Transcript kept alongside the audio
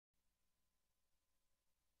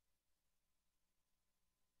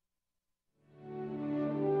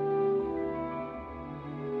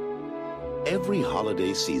Every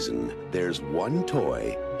holiday season, there's one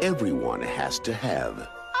toy everyone has to have.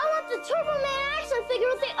 I want the Turbo Man action figure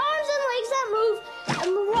with the arms and legs that move,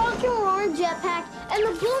 and the rock and roll jetpack, and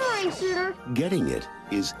the boomerang shooter. Getting it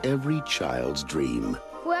is every child's dream.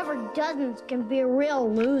 Whoever doesn't can be a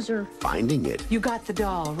real loser. Finding it You got the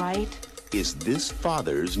doll, right? is this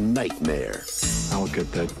father's nightmare. I'll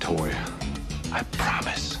get that toy. I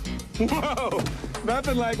promise. Whoa!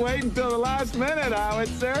 Nothing like waiting until the last minute, Howard,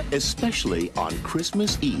 sir. Especially on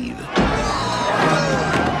Christmas Eve. Turbo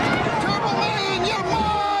Man, you're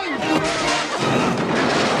mine!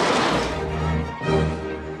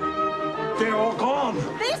 They're all gone.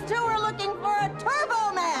 These two are looking for a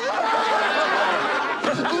Turbo Man.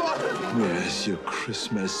 Where's your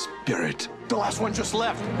Christmas spirit? The last one just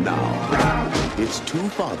left. Now, it's two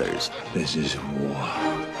fathers, This is war.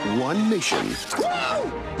 one mission,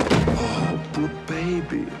 Oh, poor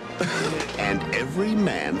baby. and every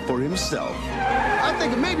man for himself. I'm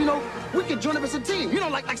thinking maybe, we could join up as a team.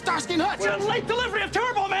 Like Starsky and Hutch. We're on late delivery of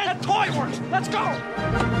Turbo Man. That toy works. Let's go.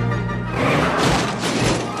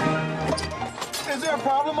 Is there a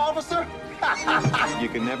problem, officer? You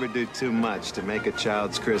can never do too much to make a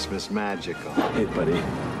child's Christmas magical. Hey, buddy.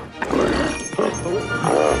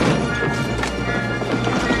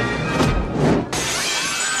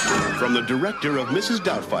 From the director of Mrs.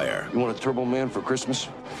 Doubtfire, You want a Turbo Man for Christmas?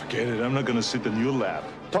 Forget it. I'm not gonna sit in your lap.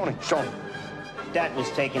 Tony, show him. That was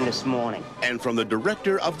taken this morning. and from the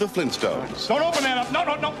director of The Flintstones. Don't open that up. No.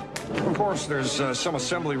 Of course, there's some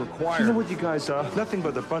assembly required. You know what you guys are? Nothing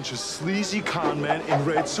but a bunch of sleazy con men in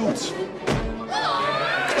red suits.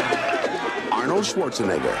 Arnold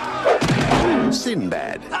Schwarzenegger,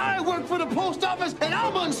 Sinbad, I work for the post office, and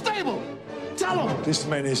I'm unstable. Tell him. This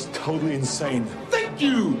man is totally insane. Thank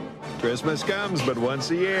you. Christmas comes but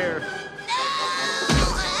once a year.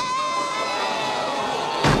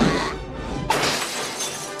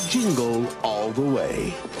 Jingle All The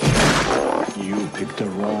Way. You picked the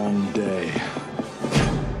wrong day.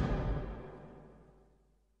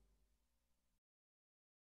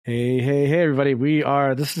 Hey, everybody.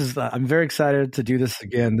 I'm very excited to do this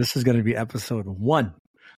again. This is going to be episode 1.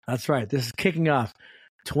 That's right. This is kicking off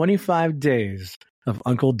 25 days of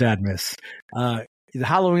UncleDad-Mas. The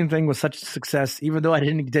Halloween thing was such a success, even though I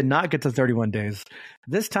did not get to 31 days.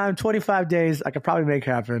 This time, 25 days, I could probably make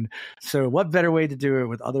happen. So what better way to do it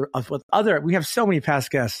with other, we have so many past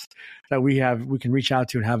guests that we can reach out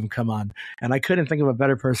to and have them come on. And I couldn't think of a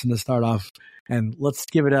better person to start off. And let's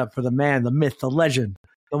give it up for the man, the myth, the legend,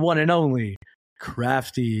 the one and only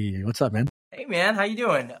Krafty. What's up, man? Hey, man. How you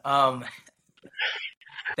doing?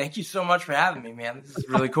 Thank you so much for having me, man. This is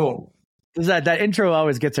really cool. That intro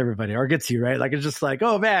always gets everybody, or gets you, right? Like, it's just like,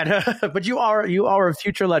 oh man, but you are a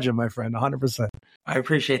future legend, my friend, 100%. I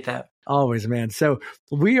appreciate that. Always, man. So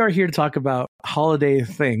we are here to talk about holiday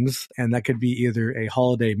things, and that could be either a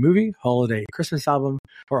holiday movie, holiday Christmas album,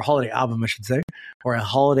 or a holiday album, I should say, or a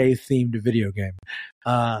holiday themed video game.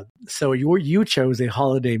 So you chose a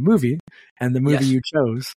holiday movie, and the movie you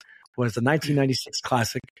chose was the 1996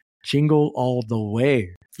 classic Jingle All The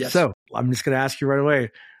Way. Yes. So I'm just going to ask you right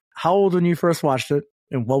away, how old when you first watched it,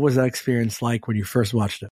 and what was that experience like when you first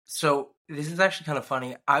watched it? So this is actually kind of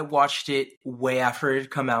funny. I watched it way after it had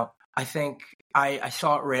come out. I think I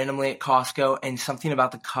saw it randomly at Costco, and something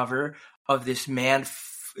about the cover of this man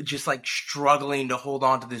just like struggling to hold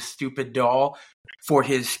on to this stupid doll for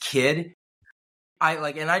his kid. And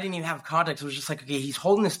I didn't even have context. It was just like, okay, he's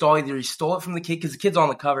holding this doll. Either he stole it from the kid because the kid's on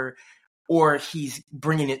the cover, or he's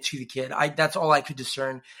bringing it to the kid. That's all I could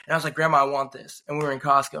discern. And I was like, Grandma, I want this. And we were in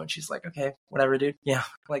Costco, and she's like, okay, whatever, dude. Yeah.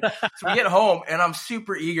 So we get home, and I'm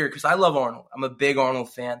super eager because I love Arnold. I'm a big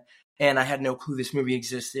Arnold fan, and I had no clue this movie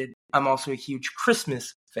existed. I'm also a huge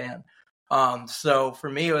Christmas fan. So for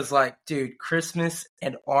me, it was like, dude, Christmas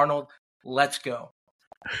and Arnold, let's go.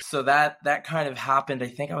 So that kind of happened. I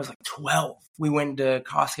think I was like 12. We went to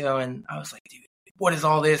Costco, and I was like, dude, what is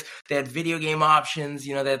all this? They had video game options.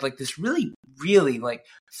 They had like this really, really like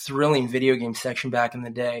thrilling video game section back in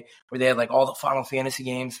the day where they had like all the Final Fantasy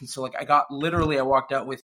games. And so like I walked out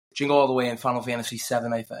with Jingle All The Way and Final Fantasy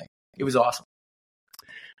 7, I think. It was awesome.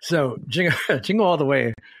 So Jingle All The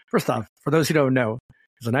Way, first off, for those who don't know,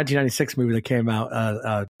 it's a 1996 movie that came out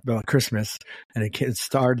about Christmas, and it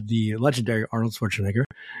starred the legendary Arnold Schwarzenegger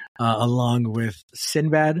along with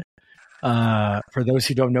Sinbad. For those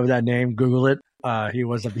who don't know that name, Google it. He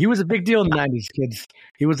was a big deal in the 90s, kids.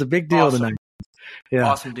 He was a big deal in the 90s. Yeah.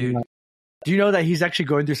 Awesome, dude. Do you know that he's actually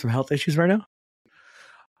going through some health issues right now?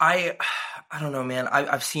 I don't know, man.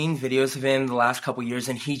 I've seen videos of him the last couple of years,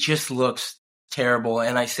 and he just looks terrible.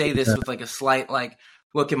 And I say this with like a slight like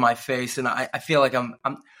look in my face, and I feel like I'm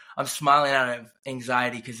I'm smiling out of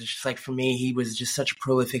anxiety because it's just like, for me, he was just such a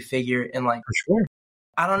prolific figure. And like, For sure.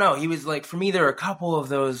 I don't know. He was like, for me, there are a couple of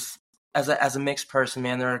those, as a mixed person,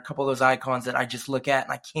 man, there are a couple of those icons that I just look at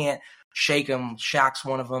and I can't shake them. Shaq's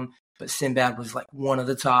one of them, but Sinbad was like one of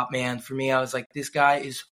the top, man. For me, I was like, this guy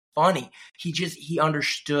is funny. He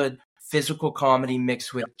understood physical comedy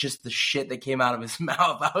mixed with just the shit that came out of his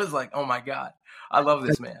mouth. I was like, oh my God, I love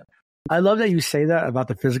this man. I love that you say that about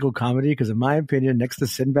the physical comedy, because in my opinion, next to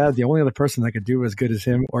Sinbad, the only other person that could do as good as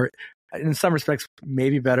him, or in some respects,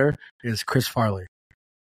 maybe better, is Chris Farley.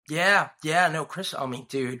 Yeah, no, Chris, I mean,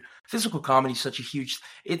 dude, physical comedy is such a huge,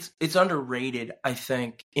 it's underrated, I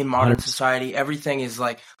think, in modern 100%. society. Everything is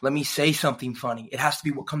like, let me say something funny. It has to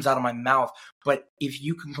be what comes out of my mouth. But if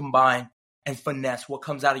you can combine and finesse what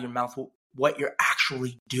comes out of your mouth, what you're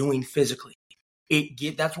actually doing physically,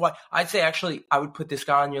 that's why I'd say, actually, I would put this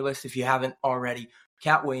guy on your list if you haven't already.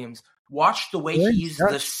 Cat Williams. Watch the way he uses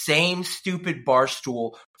the same stupid bar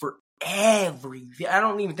stool for I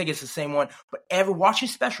don't even think it's the same one, but watch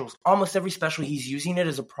his specials. Almost every special, he's using it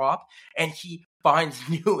as a prop, and he finds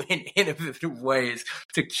new and innovative ways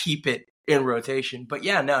to keep it in rotation. But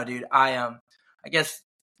yeah, no, dude, I guess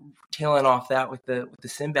tailing off that with the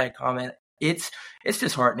Sinbad comment, it's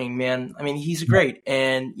disheartening, man. I mean, he's great,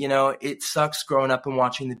 and you know, it sucks growing up and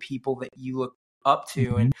watching the people that you look up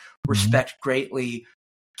to and respect greatly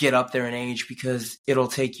get up there in age, because it'll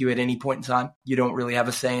take you at any point in time. You don't really have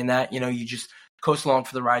a say in that. You know, you just coast along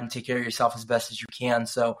for the ride and take care of yourself as best as you can.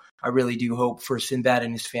 So I really do hope for Sinbad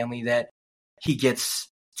and his family that he gets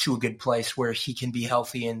to a good place where he can be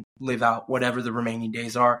healthy and live out whatever the remaining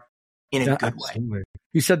days are in a good way.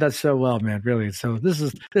 You said that so well, man, really. So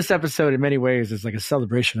this episode in many ways is like a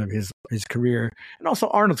celebration of his career, and also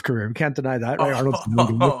Arnold's career. We can't deny that, right?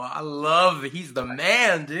 I love it. He's the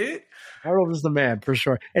man, dude. Arnold is the man, for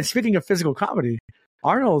sure. And speaking of physical comedy,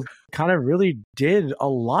 Arnold kind of really did a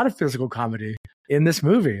lot of physical comedy in this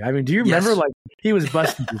movie. I mean, do you remember, like, he was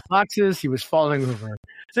busting through boxes, he was falling over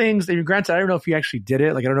things. I mean, granted, I don't know if he actually did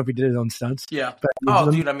it. Like, I don't know if he did his own stunts. Yeah.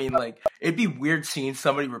 Dude, I mean, like, it'd be weird seeing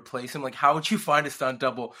somebody replace him. Like, how would you find a stunt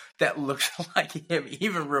double that looks like him,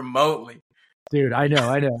 even remotely? Dude, I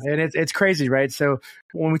know. And it's crazy, right? So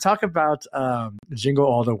when we talk about Jingle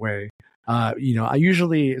All The Way, you know, I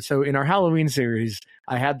usually, so in our Halloween series,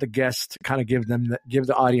 I had the guest kind of give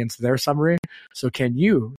the audience their summary. So can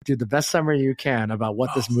you do the best summary you can about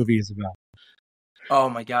what this movie is about? Oh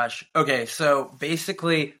my gosh. Okay, so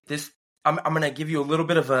basically, I'm going to give you a little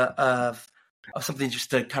bit of something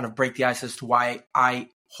just to kind of break the ice as to why I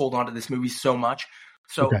hold on to this movie so much.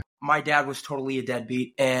 So my dad was totally a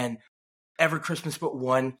deadbeat, and every Christmas but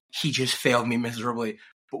one, he just failed me miserably.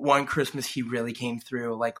 But one Christmas, he really came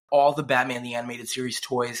through. Like, all the Batman the Animated Series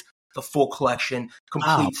toys, the full collection,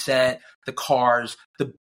 complete set, the cars,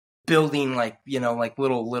 the building, like, you know, like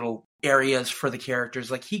little areas for the characters.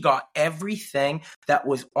 Like, he got everything that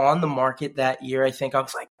was on the market that year. I think I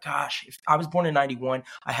was like, gosh, if I was born in 91,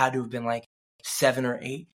 I had to have been like 7 or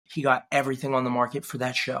 8. He got everything on the market for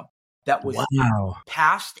that show. That was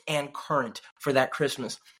past and current for that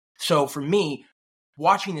Christmas. So for me,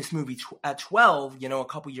 watching this movie at 12, you know, a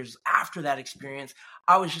couple years after that experience,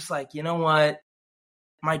 I was just like, you know what?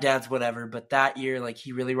 My dad's whatever, but that year, like,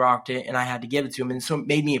 he really rocked it, and I had to give it to him. And so it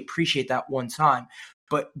made me appreciate that one time.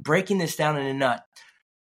 But breaking this down in a nut,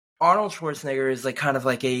 Arnold Schwarzenegger is like kind of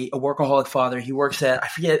like a workaholic father. He works at,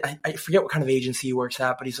 I forget what kind of agency he works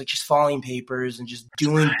at, but he's like just filing papers and just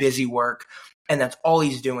doing busy work. And that's all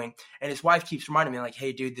he's doing. And his wife keeps reminding me, like,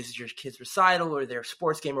 hey, dude, this is your kid's recital or their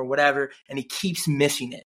sports game or whatever. And he keeps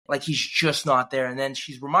missing it. Like, he's just not there. And then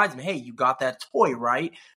she reminds me, hey, you got that toy,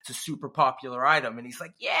 right? It's a super popular item. And he's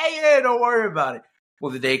like, yeah, don't worry about it.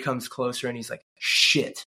 Well, the day comes closer and he's like,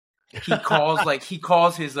 shit. He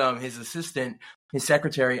calls his assistant, his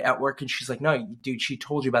secretary at work, and she's like, no, dude, she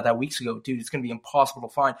told you about that weeks ago. Dude, it's going to be impossible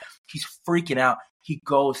to find. He's freaking out. He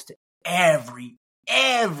goes to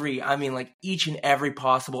each and every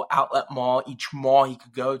possible outlet mall, each mall he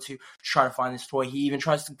could go to try to find this toy. He even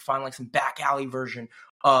tries to find like some back alley version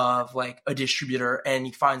of like a distributor, and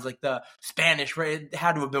he finds like the Spanish, right? It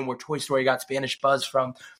had to have been where Toy Story got Spanish buzz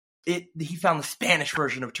from. He found the Spanish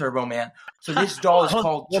version of Turbo Man. So this doll is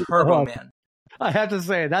called Turbo Man. I have to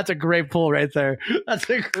say, that's a great pull right there. That's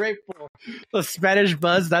a great pull. The Spanish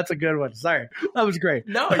buzz, that's a good one. Sorry. That was great.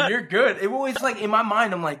 No, you're good. It's like, in my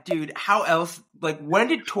mind, I'm like, dude, how else? Like, when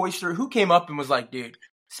did Toy Story, who came up and was like, dude,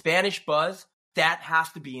 Spanish buzz, that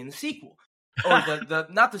has to be in the sequel. Or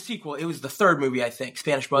not the sequel, it was the third movie, I think,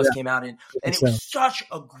 Spanish Buzz came out in. And it was such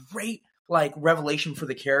a great, like, revelation for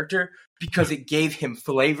the character because it gave him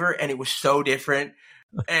flavor and it was so different.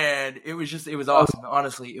 And it was awesome.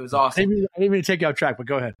 Honestly, it was awesome. I didn't mean to take you off track, but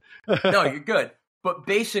go ahead. No, you're good. But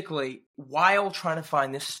basically, while trying to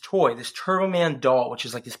find this toy, this Turbo Man doll, which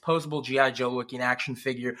is like this posable G.I. Joe looking action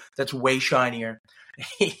figure that's way shinier,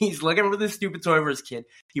 he's looking for this stupid toy for his kid.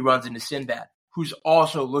 He runs into Sinbad, who's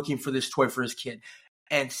also looking for this toy for his kid.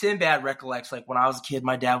 And Sinbad recollects, like, when I was a kid,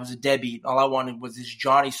 my dad was a deadbeat. All I wanted was this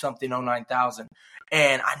Johnny something 09000,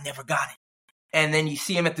 and I never got it. And then you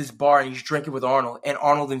see him at this bar, and he's drinking with Arnold, and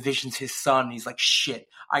Arnold envisions his son, and he's like, shit,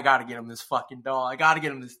 I gotta get him this fucking doll. I gotta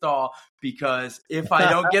get him this doll, because if I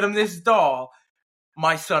don't get him this doll,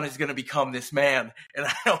 my son is gonna become this man, and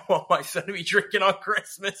I don't want my son to be drinking on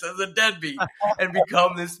Christmas as a deadbeat and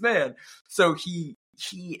become this man. So he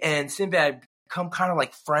and Sinbad become kind of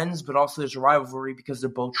like friends, but also there's a rivalry because they're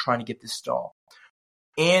both trying to get this doll.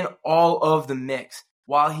 In all of the mix,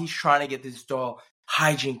 while he's trying to get this doll,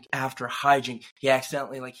 hijink after hijink, he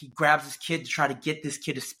accidentally, like, he grabs his kid to try to get this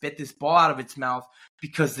kid to spit this ball out of its mouth,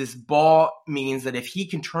 because this ball means that if he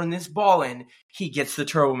can turn this ball in, he gets the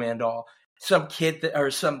Turbo Man doll. Some kid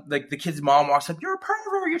the kid's mom walks up, you're a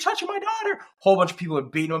pervert, you're touching my daughter. Whole bunch of people are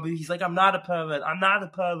beating him, but he's like, I'm not a pervert,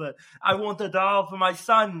 I want the doll for my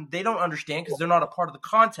son. They don't understand because they're not a part of the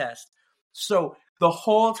contest. So the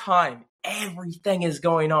whole time, everything is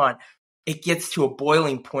going on. It gets to a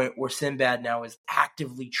boiling point where Sinbad now is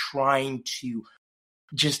actively trying to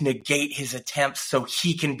just negate his attempts so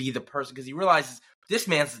he can be the person, because he realizes this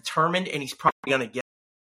man's determined and he's probably going to get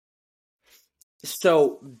it.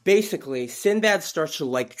 So basically, Sinbad starts to,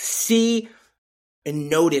 like, see and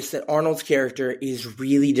notice that Arnold's character is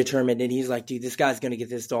really determined, and he's like, dude, this guy's going to get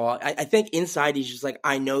this doll. I think inside he's just like,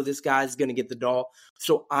 I know this guy's going to get the doll,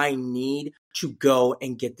 so I need to go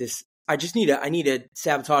and get this. I need to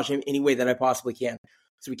sabotage him any way that I possibly can.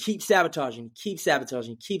 So we keep sabotaging,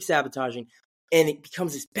 and it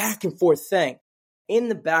becomes this back and forth thing. In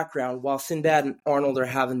the background, while Sinbad and Arnold are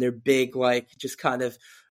having their big, like, just kind of,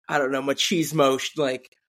 I don't know, machismo, like,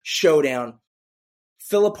 showdown,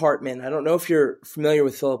 Philip Hartman, I don't know if you're familiar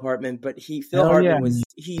with Philip Hartman, but he's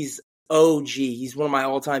OG. He's one of my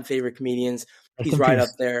all-time favorite comedians. He's right up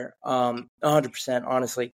there, 100%,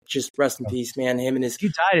 honestly. Just rest in peace, man. Him and his... He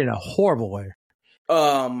died in a horrible way.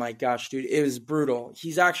 Oh, my gosh, dude. It was brutal.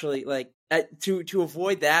 He's actually, like, to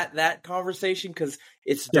avoid that conversation, because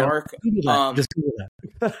it's dark. Just do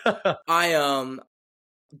that.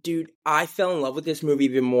 I fell in love with this movie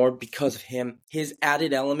even more because of him. His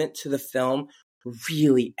added element to the film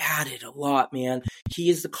really added a lot, man. He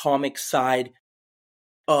is the comic side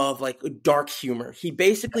of, like, dark humor. He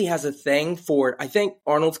basically has a thing for, I think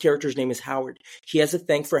Arnold's character's name is Howard. He has a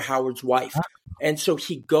thing for Howard's wife. And so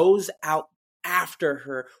he goes out after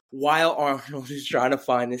her while Arnold is trying to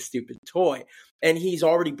find this stupid toy. And he's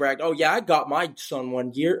already bragged, oh yeah, I got my son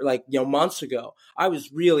 1 year, months ago. I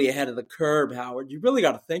was really ahead of the curve, Howard. You really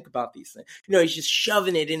got to think about these things. He's just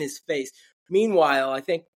shoving it in his face. Meanwhile, I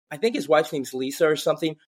think his wife's name's Lisa or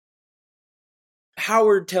something.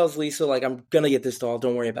 Howard tells Lisa, like, I'm going to get this doll.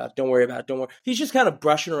 Don't worry about it. He's just kind of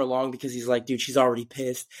brushing her along because he's like, dude, she's already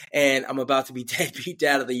pissed. And I'm about to be deadbeat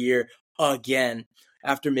dad of the year again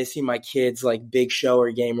after missing my kid's, like, big show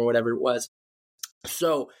or game or whatever it was.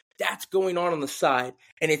 So that's going on the side.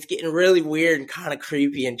 And it's getting really weird and kind of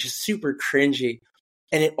creepy and just super cringy.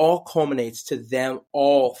 And it all culminates to them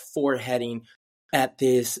all foreheading at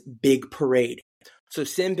this big parade. So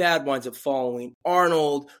Sinbad winds up following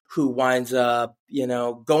Arnold, who winds up,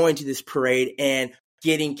 going to this parade and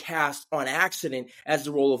getting cast on accident as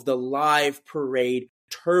the role of the live parade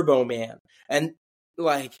Turbo Man. And,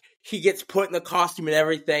 like, he gets put in the costume and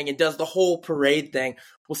everything and does the whole parade thing.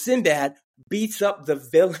 Well, Sinbad beats up the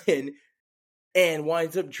villain and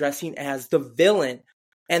winds up dressing as the villain.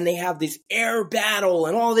 And they have this air battle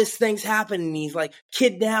and all these things happen. And he's like,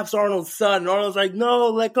 kidnaps Arnold's son. And Arnold's like, no,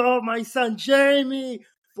 let go of my son, Jamie.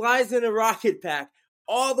 Flies in a rocket pack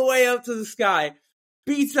all the way up to the sky.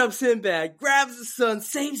 Beats up Sinbad, grabs his son,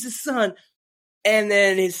 saves his son. And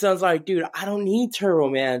then his son's like, dude, I don't need Turbo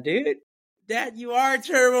Man, dude. Dad, you are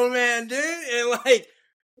Turbo Man, dude. And, like,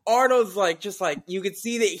 Arnold's like, just like, you can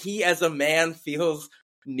see that he as a man feels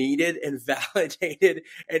needed and validated,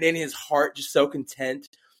 and in his heart just so content.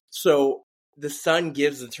 So the son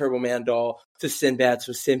gives the Turbo Man doll to Sinbad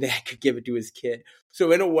so Sinbad could give it to his kid.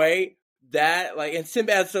 So in a way, that, like, and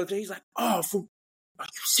Sinbad's so, he's like, oh, are you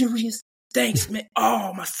serious? Thanks, man.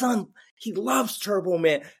 Oh, my son, he loves Turbo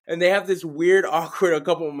Man. And they have this weird, awkward, a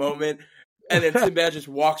couple moment, and then Sinbad just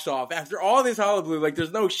walks off. After all this hullabaloo, like,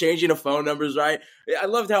 there's no exchanging of phone numbers, right? I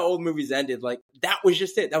loved how old movies ended. Like, that was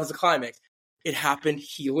just it. That was the climax. It happened.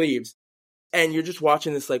 He leaves. And you're just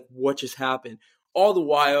watching this, like, what just happened? all the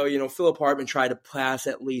while, Philip Hartman tried to pass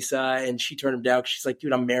at Lisa, and she turned him down. She's like,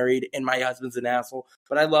 dude, I'm married, and my husband's an asshole,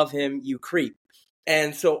 but I love him, you creep.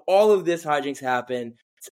 And so all of this hijinks happen,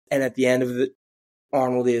 and at the end of it,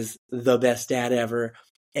 Arnold is the best dad ever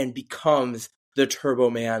and becomes the Turbo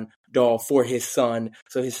Man doll for his son.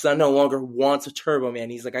 So his son no longer wants a Turbo Man.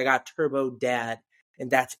 He's like, I got Turbo Dad, and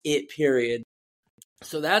that's it, period.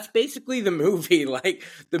 So that's basically the movie. Like,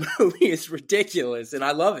 the movie is ridiculous, and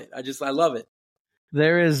I love it. I love it.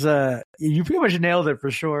 There is, you pretty much nailed it for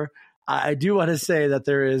sure. I do want to say that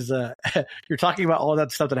there is, you're talking about all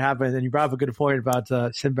that stuff that happened, and you brought up a good point about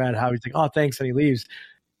Sinbad, how he's like, oh, thanks, and he leaves.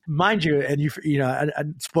 Mind you,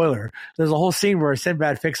 and spoiler, there's a whole scene where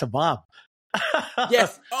Sinbad fixes a bomb.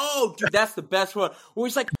 Yes. Oh, dude, that's the best one. Where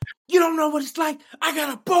he's like, you don't know what it's like. I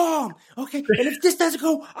got a bomb. Okay. And if this doesn't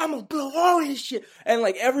go, I'm going to blow all this shit. And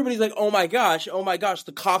like, everybody's like, oh my gosh.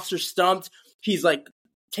 The cops are stumped. He's like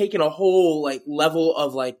taking a whole like level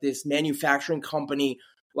of like this manufacturing company.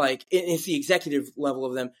 Like, it's the executive level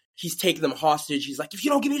of them. He's taking them hostage. He's like, if you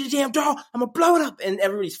don't give me the damn doll, I'm going to blow it up. And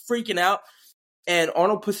everybody's freaking out. And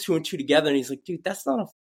Arnold puts 2 and 2 together, and he's like, dude, that's not a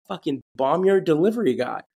fucking bomb. You're a delivery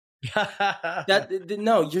guy.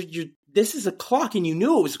 This is a clock, and you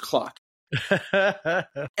knew it was a clock.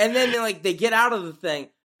 And then they get out of the thing,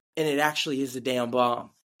 and it actually is a damn bomb.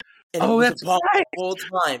 And it was a bomb the whole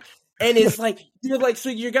time. And it's like, so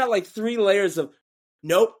you got like 3 layers of,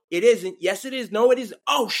 nope, it isn't. Yes, it is. No, it isn't.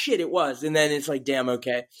 Oh shit, it was. And then it's like, damn,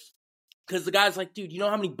 okay. Because the guy's like, dude, you know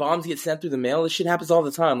how many bombs get sent through the mail? This shit happens all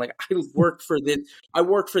the time. Like, I work for this. I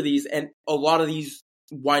work for these, and a lot of these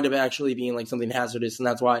wind up actually being like something hazardous, and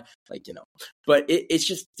that's why, But it's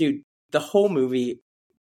just, dude, the whole movie,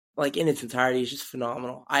 like in its entirety, is just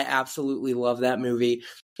phenomenal. I absolutely love that movie.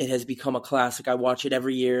 It has become a classic. I watch it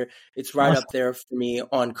every year. It's right up there for me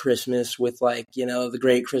on Christmas with The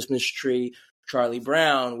Great Christmas Tree, Charlie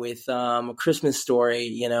Brown, with A Christmas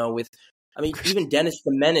Story, with. I mean, even Dennis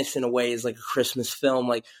the Menace in a way is like a Christmas film.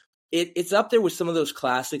 Like it's up there with some of those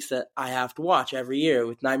classics that I have to watch every year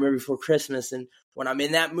with Nightmare Before Christmas. And when I'm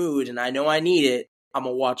in that mood and I know I need it, I'm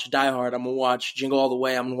going to watch Die Hard. I'm going to watch Jingle All the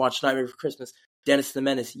Way. I'm going to watch Nightmare Before Christmas, Dennis the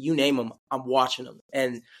Menace, you name them. I'm watching them.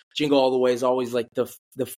 And Jingle All the Way is always like the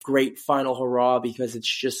great final hurrah because it's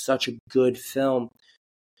just such a good film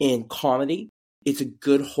in comedy. It's a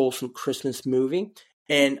good, wholesome Christmas movie.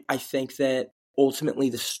 And I think that ultimately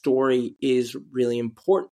the story is really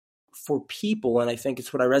important for people, and I think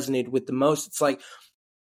it's what I resonated with the most. It's like,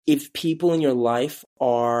 if people in your life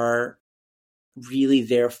are really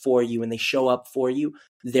there for you and they show up for you,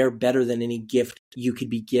 they're better than any gift you could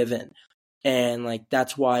be given. And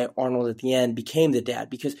that's why Arnold at the end became the dad,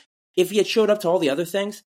 because if he had showed up to all the other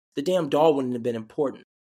things, the damn doll wouldn't have been important.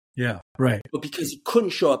 Yeah, right. But because he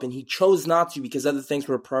couldn't show up and he chose not to because other things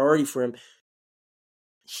were a priority for him,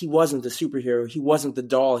 he wasn't the superhero. He wasn't the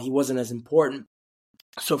doll. He wasn't as important.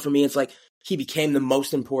 So for me, it's like he became the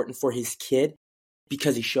most important for his kid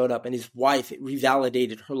because he showed up. And his wife, it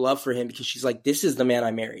revalidated her love for him because she's like, this is the man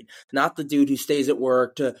I married. Not the dude who stays at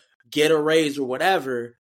work to get a raise or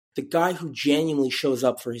whatever. The guy who genuinely shows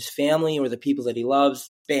up for his family or the people that he loves.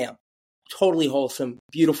 Bam. Totally wholesome,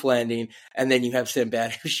 beautiful ending. And then you have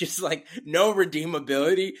Sinbad, who's just like no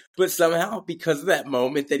redeemability, but somehow because of that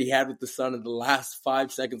moment that he had with the son in the last 5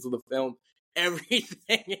 seconds of the film,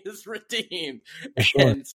 everything is redeemed. Sure.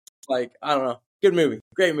 And it's like, I don't know. Good movie.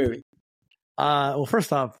 Great movie. Well,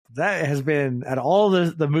 first off, that has been, at all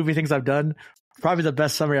the movie things I've done, probably the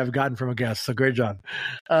best summary I've gotten from a guest. So great job.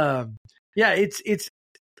 It's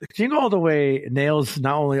Jingle All the Way nails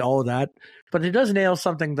not only all of that, but it does nail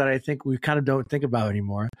something that I think we kind of don't think about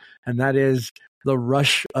anymore, and that is the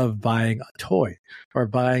rush of buying a toy or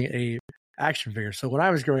buying a action figure. So when I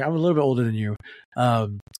was growing up, I'm a little bit older than you,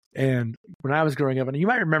 and when I was growing up, and you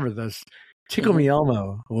might remember this, Tickle Me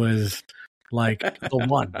Elmo was like the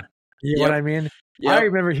one. You know what I mean? Yep. I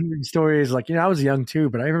remember hearing stories I was young too,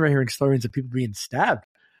 but I remember hearing stories of people being stabbed.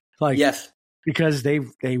 Yes. Because they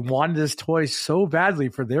wanted this toy so badly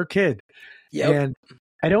for their kid. Yep. And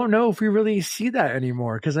I don't know if we really see that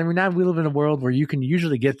anymore. Because, now we live in a world where you can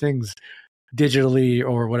usually get things digitally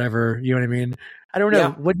or whatever. You know what I mean? I don't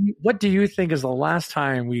know. Yeah. What do you think is the last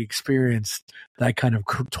time we experienced that kind of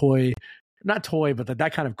toy, not toy, but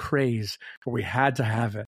that kind of craze where we had to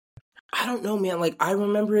have it? I don't know, man. I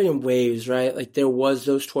remember it in waves, right? There was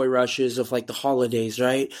those toy rushes of the holidays,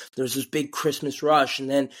 right? There was this big Christmas rush. And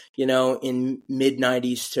then, in mid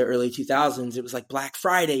 90s to early 2000s, it was Black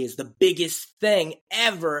Friday is the biggest thing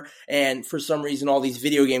ever. And for some reason, all these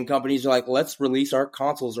video game companies are like, let's release our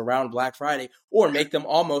consoles around Black Friday or make them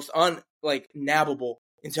almost nabbable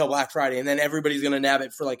until Black Friday, and then everybody's going to nab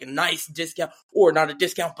it for like a nice discount, or not a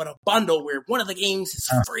discount, but a bundle where one of the games is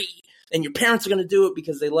free, and your parents are going to do it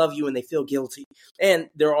because they love you and they feel guilty. And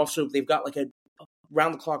they've got like a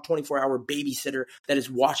round the clock 24-hour babysitter that is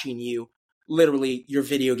watching you, literally your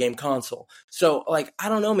video game console. So like, I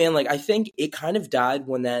don't know, man, like I think it kind of died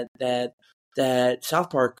when that South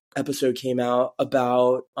Park episode came out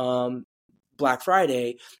about Black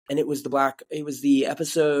Friday, and it was the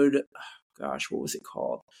episode, gosh, what was it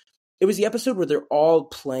called? It was the episode where they're all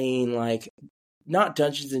playing like not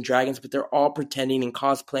Dungeons and Dragons, but they're all pretending and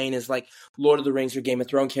cosplaying as like Lord of the Rings or Game of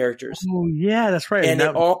Thrones characters. Oh yeah, that's right. And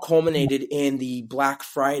it all culminated in the Black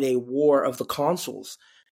Friday war of the consoles.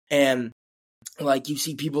 And like you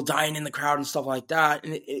see people dying in the crowd and stuff like that.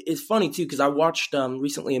 And it's funny too, because I watched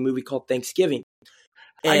recently a movie called Thanksgiving.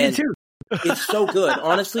 And I did too. It's so good.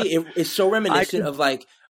 Honestly, it's so reminiscent of like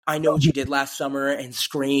I Know What You Did Last Summer and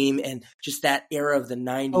Scream and just that era of the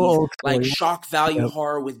 90s. Like shock value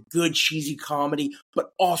horror with good cheesy comedy,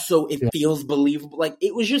 but also it feels believable. Like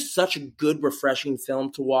it was just such a good, refreshing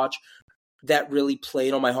film to watch that really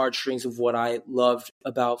played on my heartstrings of what I loved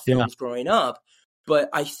about films growing up. But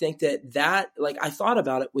I think that like I thought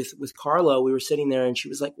about it with Carla. We were sitting there and she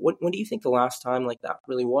was like, when do you think the last time like that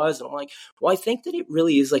really was? And I'm like, well, I think that it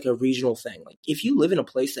really is like a regional thing. Like if you live in a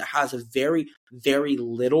place that has a very, very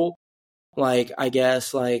little, like, I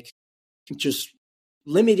guess, like just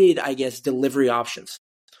limited, I guess, delivery options,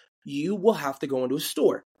 you will have to go into a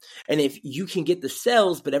store. And if you can get the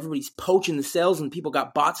sales, but everybody's poaching the sales and people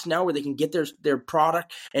got bots now where they can get their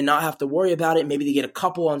product and not have to worry about it. Maybe they get a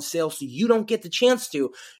couple on sale so you don't get the chance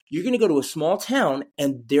to. You're going to go to a small town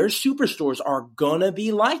and their superstores are going to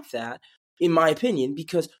be like that, in my opinion,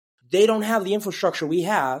 because they don't have the infrastructure we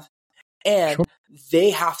have. And they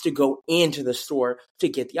have to go into the store to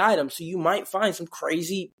get the item. So you might find some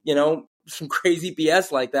crazy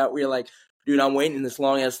BS like that where you're like, dude, I'm waiting in this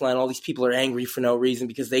long-ass line. All these people are angry for no reason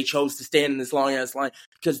because they chose to stand in this long-ass line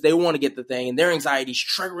because they want to get the thing, and their anxiety is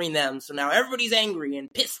triggering them. So now everybody's angry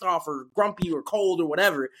and pissed off or grumpy or cold or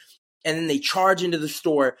whatever, and then they charge into the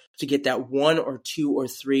store to get that 1 or 2 or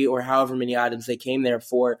 3 or however many items they came there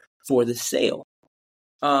for the sale.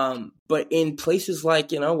 But in places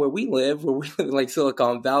like, where we live in like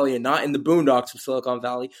Silicon Valley and not in the boondocks of Silicon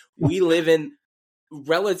Valley, we live in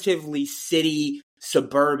relatively city,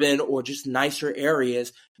 suburban, or just nicer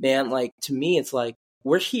areas, man. Like to me, it's like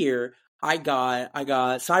we're here. I got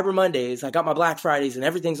Cyber Mondays, I got my Black Fridays, and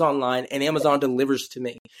everything's online, and Amazon delivers to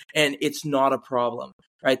me, and it's not a problem,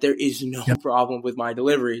 right? There is no problem with my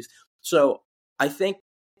deliveries. So I think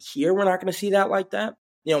here we're not going to see that like that.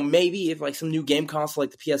 Maybe if like some new game console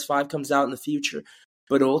like the PS5 comes out in the future,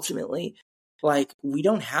 but ultimately, like, we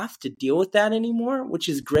don't have to deal with that anymore, which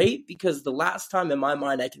is great, because the last time in my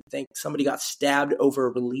mind I can think somebody got stabbed over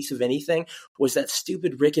a release of anything was that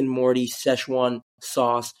stupid Rick and Morty Szechuan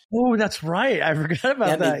sauce. Oh, that's right. I forgot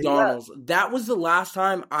about that. At McDonald's. Yeah. That was the last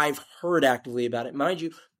time I've heard actively about it. Mind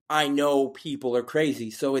you, I know people are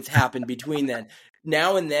crazy, so it's happened between then.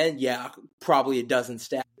 Now and then, yeah, probably a dozen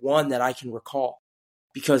stabs. One that I can recall,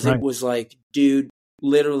 because it was like, dude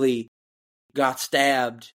literally got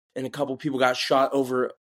stabbed and a couple people got shot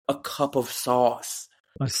over a cup of sauce.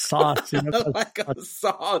 A sauce. Like a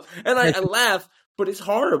sauce. And I laugh, but it's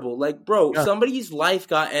horrible. Like, bro, somebody's life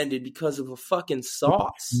got ended because of a fucking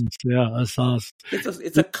sauce. Yeah, a sauce.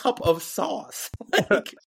 It's a cup of sauce.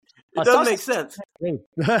 Like, it doesn't make sense. It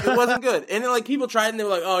wasn't good. And then, like, people tried and they were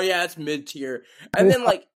like, oh, yeah, it's mid-tier. And then,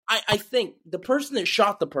 like, I think the person that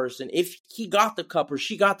shot the person, if he got the cup or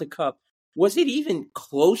she got the cup, was it even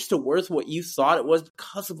close to worth what you thought it was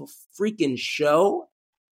because of a freaking show?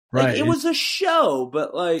 Like, right. It was a show,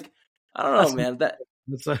 but like, I don't know, man.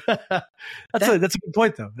 That's a good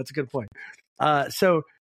point, though. That's a good point. So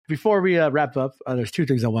before we wrap up, there's two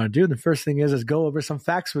things I want to do. The first thing is go over some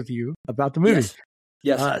facts with you about the movie.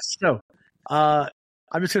 Yes. So I'm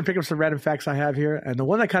just going to pick up some random facts I have here. And the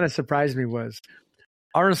one that kind of surprised me was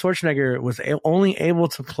Arnold Schwarzenegger was only able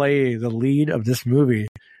to play the lead of this movie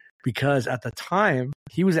because at the time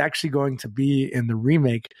he was actually going to be in the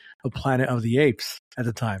remake of Planet of the Apes at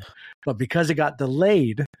the time, but because it got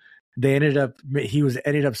delayed, he ended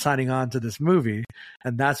up signing on to this movie,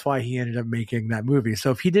 and that's why he ended up making that movie.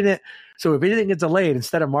 So if he didn't get delayed,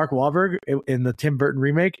 instead of Mark Wahlberg in the Tim Burton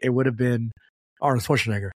remake, it would have been Arnold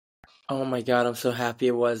Schwarzenegger. Oh my God, I'm so happy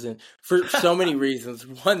it wasn't, for so many reasons.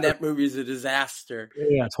 One, that movie is a disaster.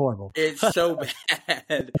 Yeah, it's horrible. It's so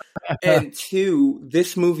bad. And two,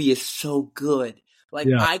 this movie is so good. Like,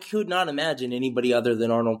 I could not imagine anybody other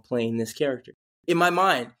than Arnold playing this character. In my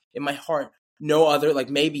mind, in my heart, no other, like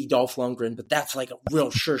maybe Dolph Lundgren, but that's like a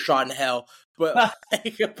real sure shot in hell. But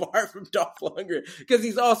like, apart from Dolph Lundgren, because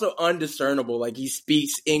he's also undiscernible. Like he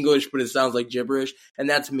speaks English, but it sounds like gibberish, and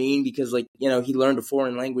that's mean because like he learned a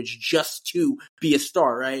foreign language just to be a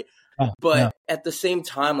star, right? But at the same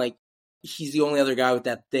time, like he's the only other guy with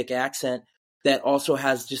that thick accent that also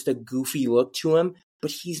has just a goofy look to him. But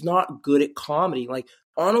he's not good at comedy. Like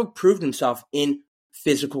Arnold proved himself in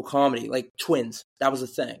physical comedy, like Twins. That was a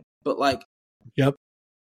thing. But like, yep.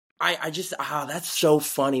 I just, that's so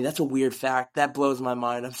funny. That's a weird fact. That blows my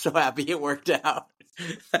mind. I'm so happy it worked out.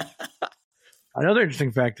 Another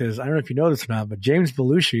interesting fact is, I don't know if you know this or not, but James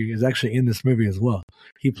Belushi is actually in this movie as well.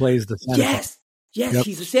 He plays the Santa Claus. Yes, yep.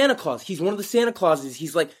 He's a Santa Claus. He's one of the Santa Clauses.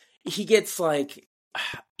 He's like, he's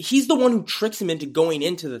the one who tricks him into going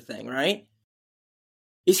into the thing, right?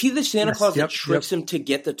 Is he the Santa Claus that tricks him to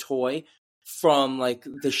get the toy from like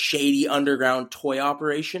the shady underground toy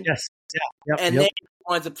operation? Yes. Yeah. And then he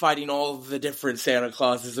winds up fighting all of the different Santa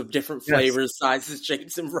Clauses of different flavors, sizes,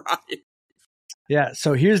 shapes, and varieties. Yeah.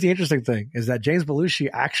 So here's the interesting thing: is that James Belushi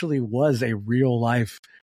actually was a real life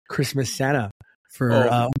Christmas Santa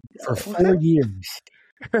for 4 years.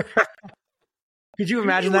 Could you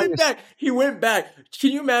imagine that? He went back.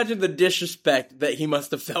 Can you imagine the disrespect that he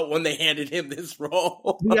must have felt when they handed him this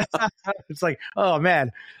role? Yeah. It's like, oh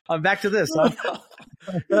man, I'm back to this.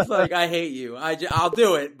 He's like, I hate you. I'll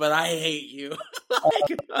do it, but I hate you.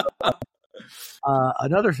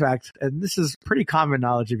 Another fact, and this is pretty common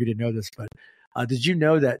knowledge if you didn't know this, but did you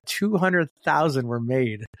know that 200,000 were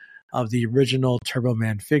made of the original Turbo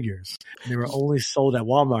Man figures? And they were only sold at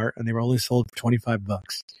Walmart, and they were only sold for $25.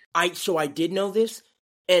 So I did know this,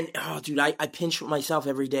 and dude, I pinch myself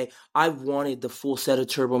every day. I wanted the full set of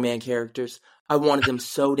Turbo Man characters. I wanted them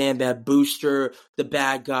so damn bad. Booster, the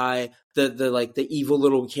bad guy, the evil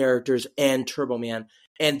little characters, and Turbo Man.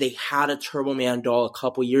 And they had a Turbo Man doll a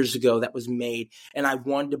couple years ago that was made, and I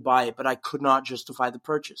wanted to buy it, but I could not justify the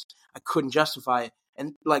purchase. I couldn't justify it.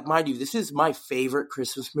 And like, mind you, this is my favorite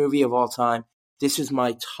Christmas movie of all time. This is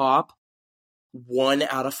my top 1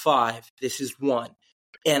 out of 5. This is 1.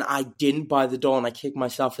 And I didn't buy the doll, and I kick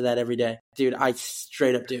myself for that every day. Dude, I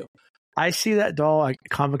straight up do. I see that doll at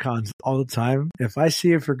Comic-Cons all the time. If I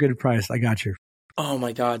see it for a good price, I got you. Oh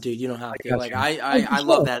my God, dude, you know how I feel. Like I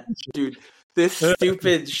love that, dude. This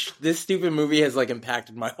stupid movie has like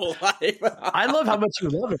impacted my whole life. I love how much you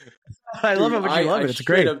love it. I love how much you love it. It's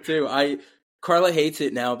great. Up too. Carla hates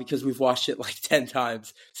it now because we've watched it like 10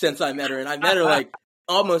 times since I met her, and I met her like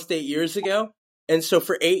almost 8 years ago. And so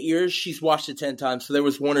for 8 years, she's watched it 10 times. So there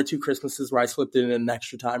was 1 or 2 Christmases where I slipped in an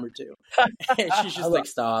extra time or 2. And she's just like,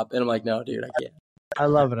 stop. And I'm like, no, dude, I can't. I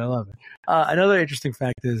love it. Another interesting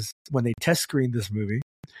fact is when they test screened this movie,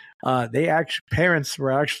 parents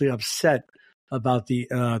were actually upset about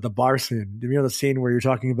the bar scene. You know the scene where you're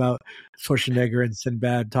talking about Schwarzenegger and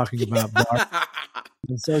Sinbad talking about bar?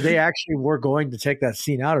 And so they actually were going to take that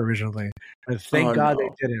scene out originally. And thank God they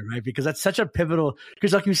didn't, right? Because that's such a pivotal –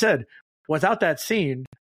 because like you said – without that scene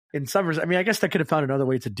in Summers, I mean, I guess they could have found another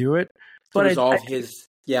way to do it. But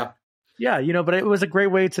yeah, but it was a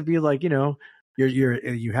great way to be like, you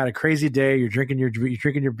had a crazy day, you're drinking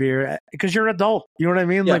your beer because you're an adult. You know what I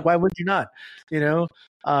mean? Yeah. Like, why would you not?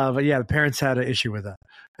 But yeah, the parents had an issue with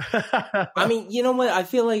that. I mean, you know what? I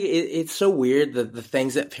feel like it's so weird that the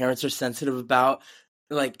things that parents are sensitive about.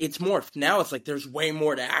 Like, it's morphed. Now it's like there's way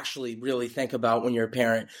more to actually really think about when you're a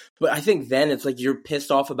parent. But I think then it's like you're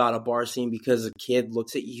pissed off about a bar scene because a kid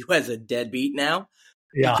looks at you as a deadbeat now.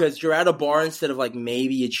 Yeah. Because you're at a bar instead of like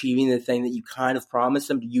maybe achieving the thing that you kind of promised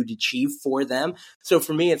them you'd achieve for them. So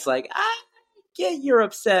for me, it's like, I get you're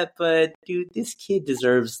upset, but dude, this kid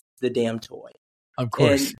deserves the damn toy. Of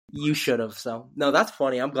course. And you should have. So no, that's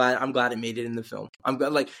funny. I'm glad it made it in the film. I'm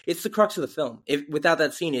glad, like, it's the crux of the film. Without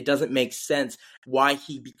that scene, it doesn't make sense why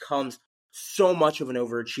he becomes so much of an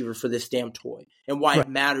overachiever for this damn toy and why it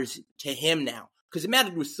matters to him now. Because it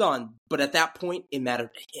mattered to his son, but at that point, it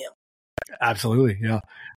mattered to him. Absolutely, yeah.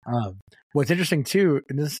 What's interesting too,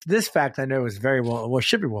 and this fact I know is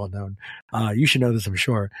should be well known. You should know this, I'm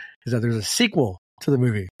sure, is that there's a sequel to the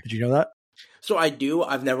movie. Did you know that? So I do.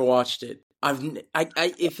 I've never watched it.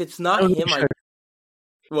 If it's not him,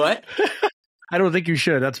 what? I don't think you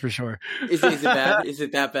should. That's for sure. Is it bad? Is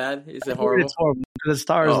it that bad? Is it horrible? It's horrible. The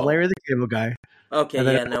stars Larry the Cable Guy. Okay, and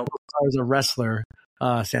then yeah, no. Stars a wrestler,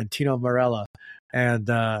 Santino Marella, and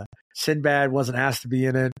Sinbad wasn't asked to be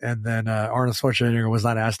in it, and then Arnold Schwarzenegger was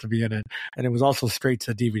not asked to be in it, and it was also straight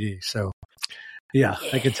to DVD. So, yeah.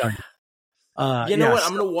 I can tell you. You know what?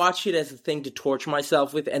 I'm going to watch it as a thing to torture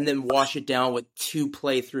myself with and then wash it down with 2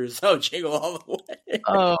 playthroughs. Oh, Jingle All The Way.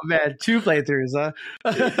 Oh, man. 2 playthroughs, huh?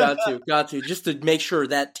 Dude, got to. Just to make sure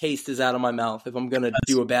that taste is out of my mouth if I'm going to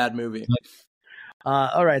do a bad movie.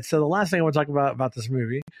 All right. So the last thing I want to talk about this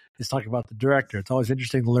movie is talk about the director. It's always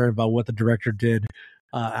interesting to learn about what the director did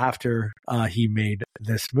after he made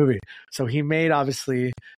this movie. So he made,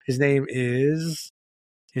 obviously, his name is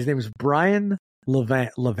Brian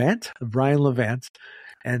Levant. Brian Levant.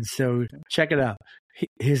 And so check it out.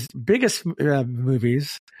 His biggest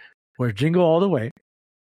movies were Jingle All The Way,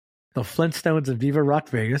 The Flintstones, and Viva Rock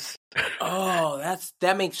Vegas. Oh,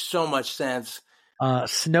 that makes so much sense.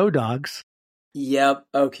 Snow Dogs. Yep.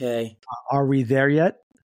 Okay. Are We There Yet?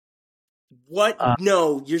 What?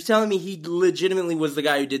 No, you're telling me he legitimately was the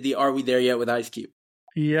guy who did the Are We There Yet with Ice Cube?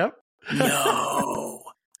 Yep. No.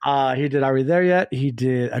 He did Are We There Yet? He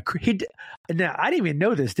did. Now, I didn't even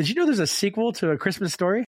know this. Did you know there's a sequel to A Christmas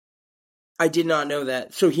Story? I did not know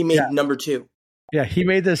that. So he made number 2. Yeah, he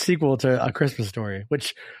made the sequel to A Christmas Story,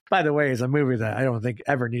 which, by the way, is a movie that I don't think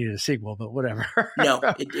ever needed a sequel, but whatever. No,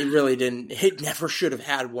 it really didn't. It never should have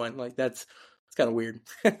had one. Like, it's kind of weird.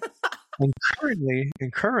 And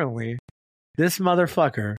currently, this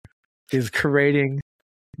motherfucker is creating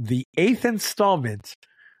the 8th installment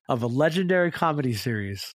of a legendary comedy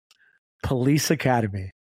series, Police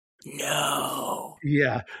Academy. No.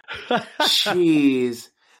 Yeah. Jeez.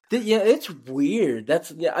 Yeah, it's weird.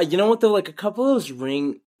 You know what though? Like a couple of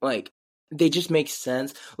those they just make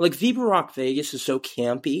sense. Like Viva Rock Vegas is so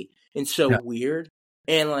campy and so weird,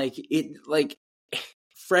 and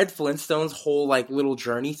Fred Flintstone's whole little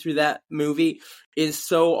journey through that movie is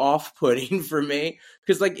so off-putting for me.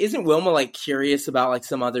 Because isn't Wilma curious about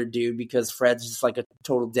some other dude because Fred's just a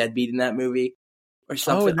total deadbeat in that movie or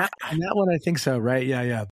something? Oh, in that one I think so, right?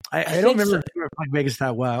 Yeah. I don't remember Vegas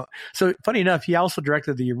that well. So funny enough, he also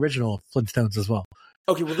directed the original Flintstones as well.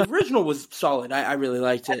 Okay, well the original was solid. I really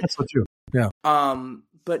liked it. That's so true. Yeah.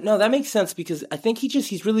 But no, that makes sense because I think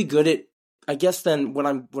he's really good at. I guess then what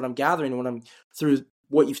I'm gathering when I'm through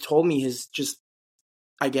what you've told me is just,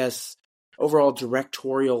 I guess, overall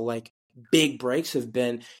directorial big breaks have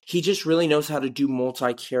been. He just really knows how to do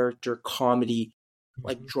multi-character comedy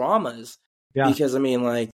dramas. Yeah. Because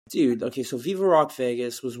dude, okay, so Viva Rock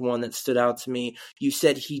Vegas was one that stood out to me. You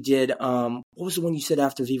said he did what was the one you said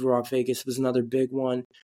after Viva Rock Vegas was another big one.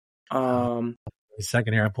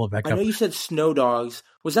 Second here, I pull it back up. I know you said Snow Dogs.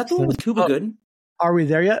 Was that the one with Cuba Gooding? Are We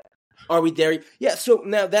There Yet? Are We There? Yeah, so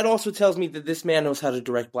now that also tells me that this man knows how to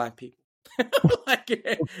direct black people.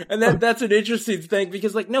 And that's an interesting thing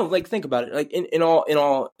because think about it. In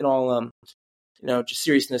all just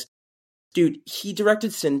seriousness. Dude, he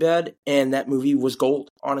directed Sinbad, and that movie was gold,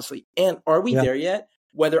 honestly. And Are We There Yet?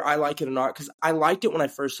 Whether I like it or not, because I liked it when I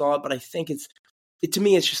first saw it, but I think to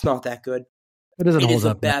me, it's just not that good. It doesn't hold up. It is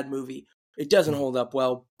a bad movie. It doesn't hold up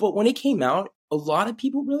well. But when it came out, a lot of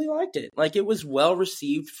people really liked it. It was well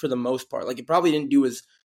received for the most part. It probably didn't do as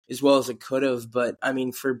well as it could have, but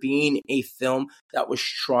for being a film that was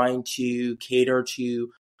trying to cater to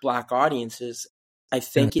black audiences, I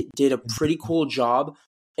think it did a pretty cool job.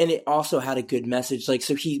 And it also had a good message.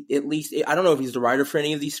 So he, at least, I don't know if he's the writer for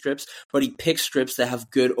any of these scripts, but he picks scripts that have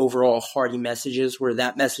good overall hearty messages where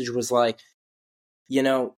that message was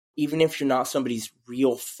even if you're not somebody's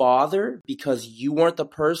real father, because you weren't the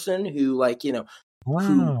person who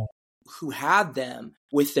who had them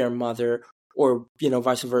with their mother or,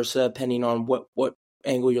 vice versa, depending on what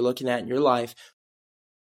angle you're looking at in your life,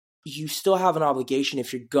 you still have an obligation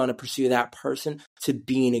if you're going to pursue that person to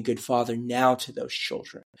being a good father now to those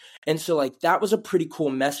children. And so that was a pretty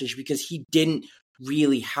cool message because he didn't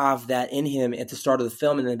really have that in him at the start of the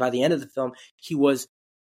film. And then by the end of the film, he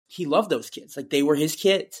loved those kids. They were his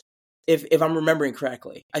kids. If I'm remembering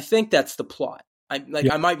correctly, I think that's the plot. I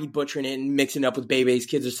might be butchering it and mixing it up with Bebe's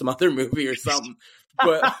Kids or some other movie or something.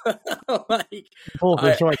 But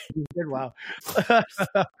wow.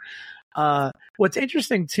 What's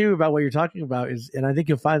interesting too about what you're talking about is, and I think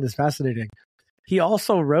you'll find this fascinating,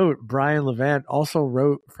 Brian Levant also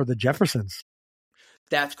wrote for the Jeffersons.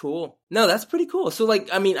 That's cool. No, that's pretty cool. So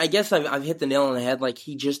I guess I've hit the nail on the head.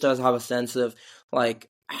 He just does have a sense of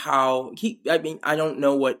how I don't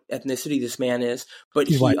know what ethnicity this man is, but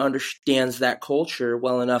he understands that culture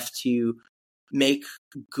well enough to make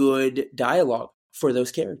good dialogue for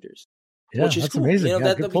those characters. Yeah, which is that's cool. amazing.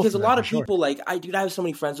 Because a lot of people I have so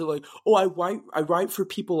many friends who are oh, I write for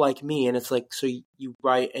people like me, and it's so you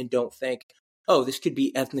write and don't think, oh, this could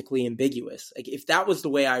be ethnically ambiguous. If that was the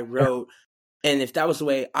way I wrote, and if that was the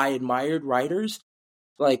way I admired writers,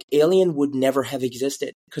 Alien would never have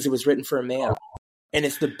existed because it was written for a man. and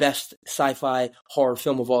it's the best sci-fi horror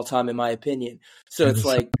film of all time, in my opinion. So it's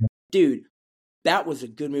like, dude, that was a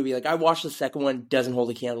good movie. Like, I watched the second one, doesn't hold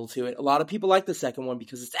a candle to it. A lot of people like the second one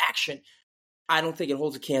because it's action. I don't think it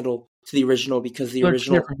holds a candle to the original because the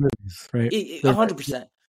original, movies, right? 100%.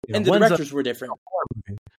 And the directors were different.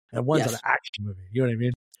 And one's an action movie. You know what I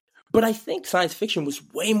mean? But I think science fiction was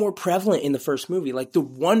way more prevalent in the first movie. Like, the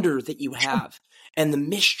wonder that you have and the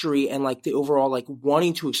mystery and like the overall like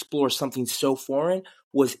wanting to explore something so foreign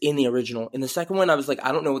was in the original. In the second one, I was like,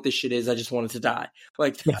 I don't know what this shit is. I just wanted to die.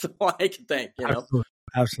 Like, that's all I could think, you know?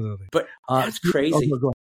 Absolutely. But that's crazy.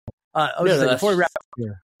 Before we wrap up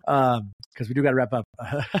here, because we do got to wrap up.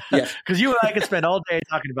 Yes. Because you and I could spend all day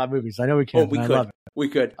talking about movies. I know we can. Oh, we could. Love it. We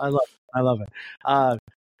could. I love it.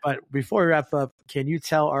 But before we wrap up, can you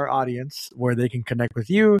tell our audience where they can connect with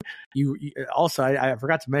you? You also, I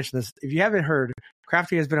forgot to mention this. If you haven't heard,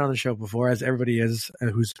 Krafty has been on the show before, as everybody is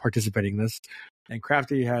who's participating in this. And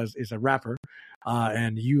Krafty is a rapper,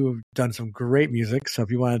 and you have done some great music. So if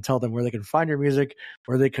you want to tell them where they can find your music,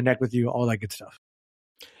 where they connect with you, all that good stuff.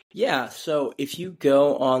 Yeah, so if you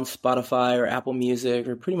go on Spotify or Apple Music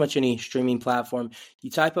or pretty much any streaming platform, you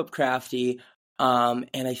type up Krafty,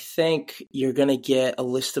 and I think you're going to get a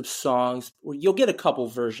list of songs. You'll get a couple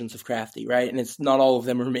versions of Krafty, right? And it's not all of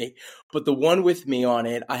them are me. But the one with me on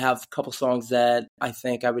it, I have a couple songs that I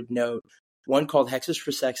think I would note. One called Hexes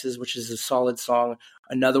for Sexes, which is a solid song.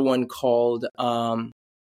 Another one called, oh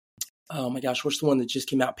my gosh, what's the one that just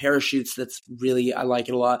came out? Parachutes. That's really, I like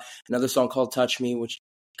it a lot. Another song called Touch Me, which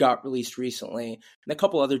got released recently, and a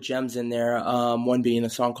couple other gems in there. One being a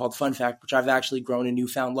song called Fun Fact, which I've actually grown a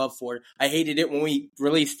newfound love for. I hated it when we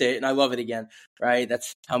released it, and I love it again, right?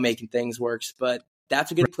 That's how making things works. But that's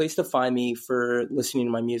a good place to find me for listening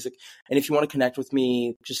to my music. And if you want to connect with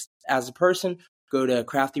me just as a person, go to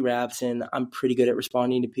Krafty Raps, and I'm pretty good at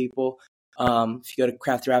responding to people. If you go to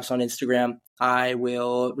Krafty Raps on Instagram, I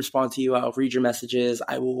will respond to you. I'll read your messages.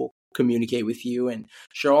 I will communicate with you and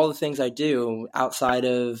share all the things I do outside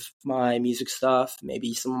of my music stuff,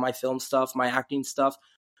 maybe some of my film stuff, my acting stuff,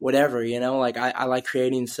 whatever, you know, like I like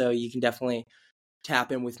creating. So you can definitely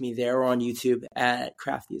tap in with me there or on YouTube at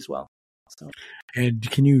Krafty as well. So, and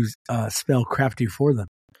can you spell Krafty for them?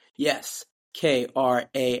 Yes. Krafty.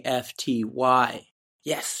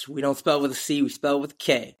 Yes. We don't spell it with a C. We spell it with a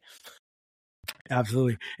K.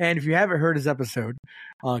 Absolutely. And if you haven't heard his episode,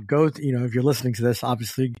 if you're listening to this,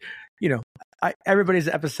 obviously, everybody's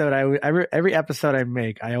episode, every episode I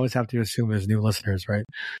make, I always have to assume there's new listeners, right?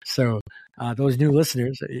 So those new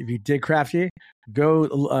listeners, if you did Krafty,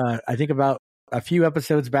 go, I think about a few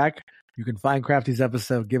episodes back, you can find Krafty's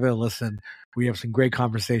episode, give it a listen. We have some great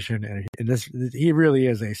conversation, and he really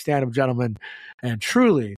is a stand-up gentleman and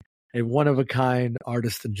truly a one-of-a-kind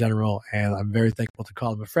artist in general, and I'm very thankful to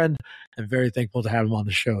call him a friend and very thankful to have him on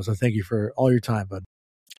the show. So thank you for all your time, bud.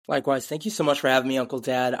 Likewise. Thank you so much for having me, Uncle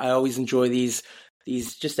Dad. I always enjoy these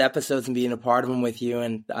just episodes and being a part of them with you,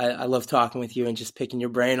 and I love talking with you and just picking your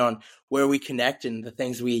brain on where we connect and the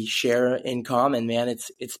things we share in common, man.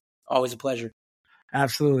 It's always a pleasure.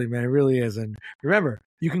 Absolutely, man. It really is. And remember,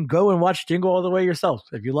 you can go and watch Jingle All The Way yourself.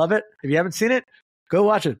 If you love it, if you haven't seen it, go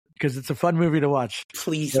watch it because it's a fun movie to watch.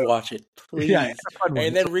 Please watch it. Please. Yeah,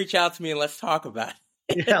 and then reach out to me and let's talk about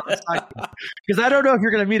it. Yeah, let's talk about it. Because I don't know if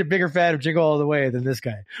you're going to meet a bigger fan of Jingle All The Way than this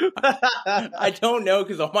guy. I don't know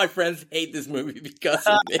because all my friends hate this movie because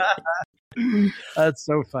of it. That's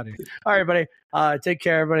so funny. All right, buddy. Take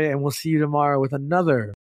care, everybody, and we'll see you tomorrow with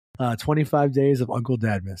another 25 Days of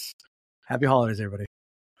UncleDad-Mas. Happy holidays, everybody.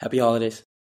 Happy holidays.